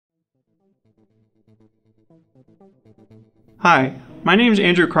Hi, my name is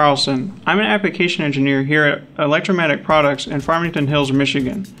Andrew Carlson. I'm an application engineer here at Electro-Matic Products in Farmington Hills,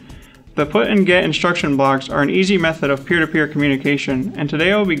 Michigan. The put and get instruction blocks are an easy method of peer-to-peer communication, and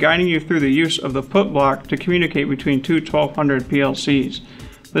today I will be guiding you through the use of the put block to communicate between two 1200 PLCs.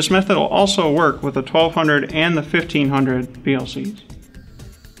 This method will also work with the 1200 and the 1500 PLCs.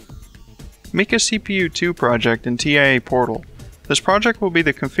 Make a CPU2 project in TIA Portal. This project will be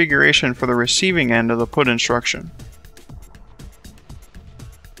the configuration for the receiving end of the put instruction.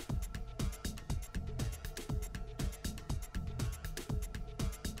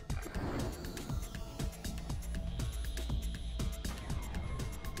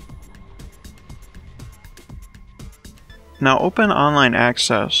 Now open Online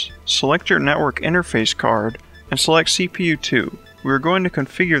Access, select your network interface card, and select CPU2. We are going to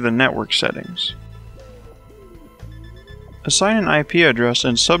configure the network settings. Assign an IP address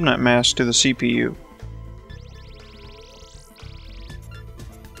and subnet mask to the CPU.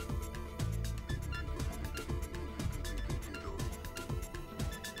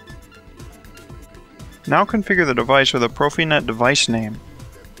 Now configure the device with a Profinet device name.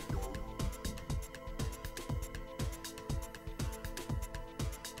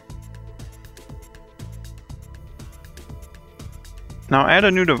 Now add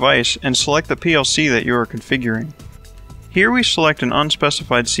a new device and select the PLC that you are configuring. Here we select an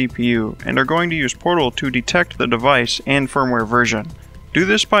unspecified CPU and are going to use Portal to detect the device and firmware version. Do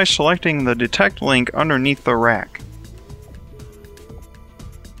this by selecting the detect link underneath the rack.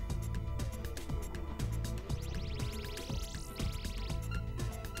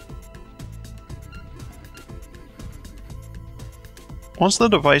 Once the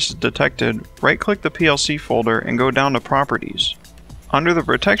device is detected, right-click the PLC folder and go down to Properties. Under the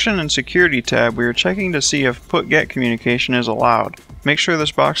Protection and Security tab, we are checking to see if put-get communication is allowed. Make sure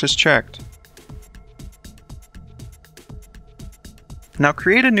this box is checked. Now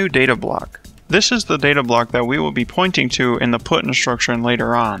create a new data block. This is the data block that we will be pointing to in the put instruction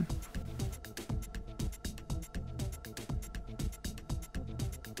later on.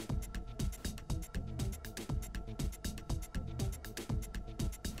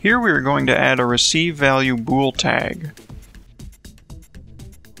 Here we are going to add a receive value bool tag.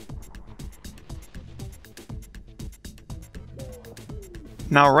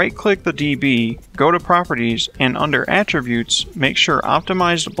 Now right-click the DB, go to Properties, and under Attributes, make sure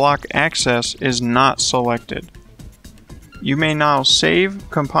Optimized Block Access is not selected. You may now save,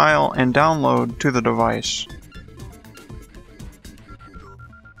 compile, and download to the device.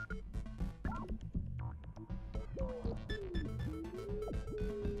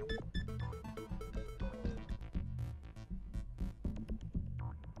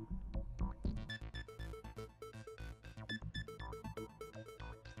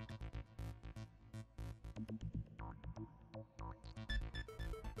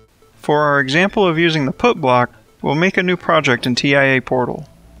 For our example of using the put block, we'll make a new project in TIA Portal.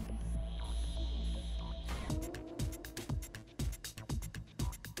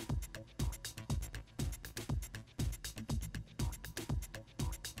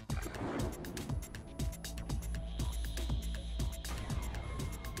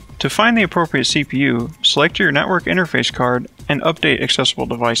 To find the appropriate CPU, select your network interface card and update accessible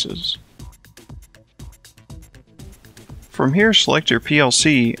devices. From here, select your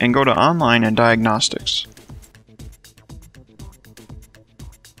PLC and go to Online and Diagnostics.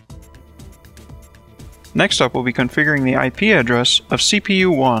 Next up, we'll be configuring the IP address of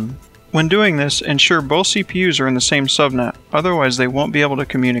CPU1. When doing this, ensure both CPUs are in the same subnet, otherwise they won't be able to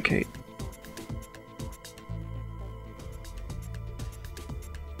communicate.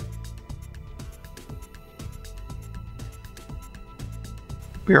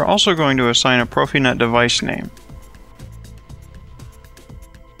 We are also going to assign a Profinet device name.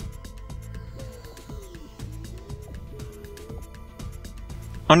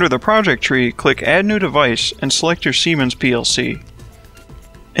 Under the project tree, click Add New Device and select your Siemens PLC.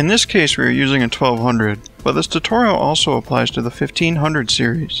 In this case, we are using a 1200, but this tutorial also applies to the 1500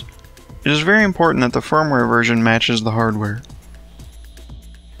 series. It is very important that the firmware version matches the hardware.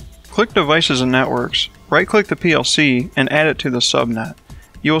 Click Devices and Networks, right-click the PLC, and add it to the subnet.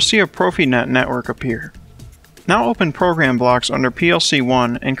 You will see a Profinet network appear. Now open Program Blocks under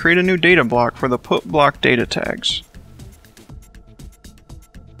PLC1 and create a new data block for the put block data tags.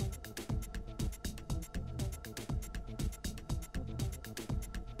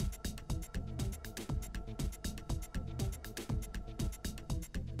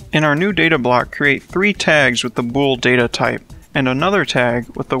 In our new data block, create 3 tags with the bool data type, and another tag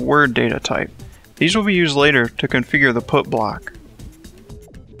with the word data type. These will be used later to configure the put block.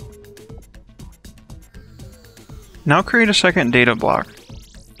 Now create a second data block.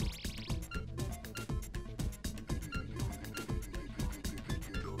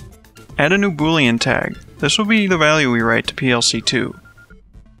 Add a new Boolean tag. This will be the value we write to PLC 2.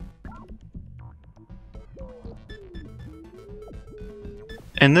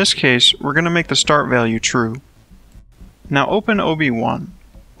 In this case, we're going to make the start value true. Now open OB1.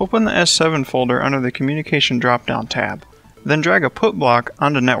 Open the S7 folder under the Communication drop-down tab. Then drag a put block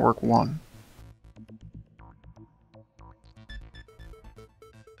onto Network 1.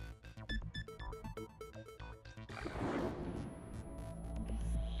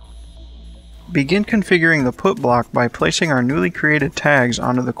 Begin configuring the put block by placing our newly created tags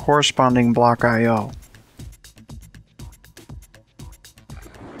onto the corresponding block I/O.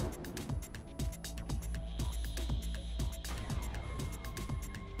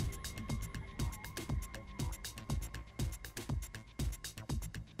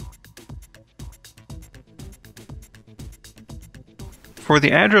 For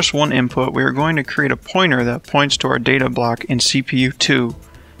the address 1 input, we are going to create a pointer that points to our data block in CPU 2.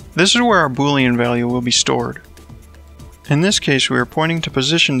 This is where our Boolean value will be stored. In this case, we are pointing to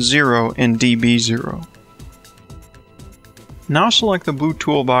position 0 in DB0. Now select the blue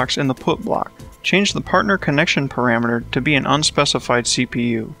toolbox in the put block. Change the partner connection parameter to be an unspecified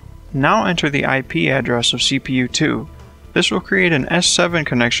CPU. Now enter the IP address of CPU 2. This will create an S7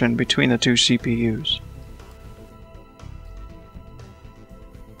 connection between the two CPUs.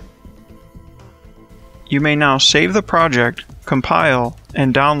 You may now save the project, compile,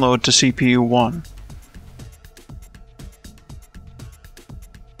 and download to CPU 1.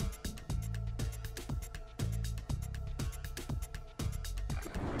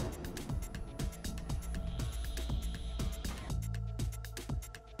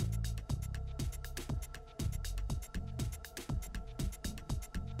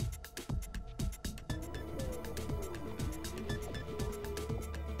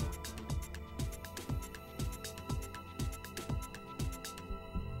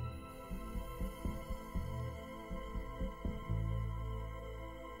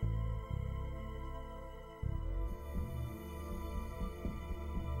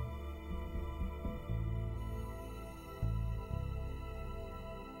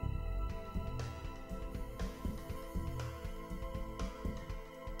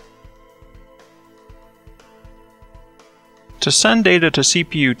 To send data to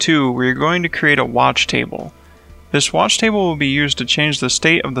CPU 2, we are going to create a watch table. This watch table will be used to change the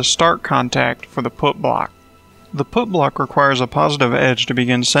state of the start contact for the put block. The put block requires a positive edge to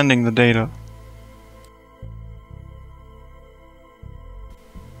begin sending the data.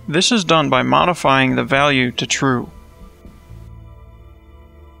 This is done by modifying the value to true.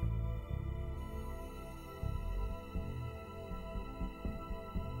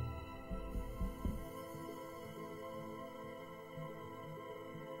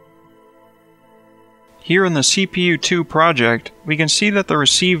 Here in the CPU 2 project, we can see that the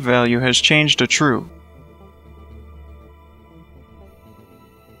receive value has changed to true.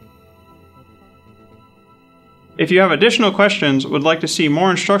 If you have additional questions or would like to see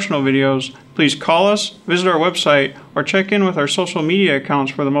more instructional videos, please call us, visit our website, or check in with our social media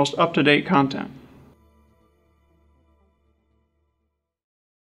accounts for the most up-to-date content.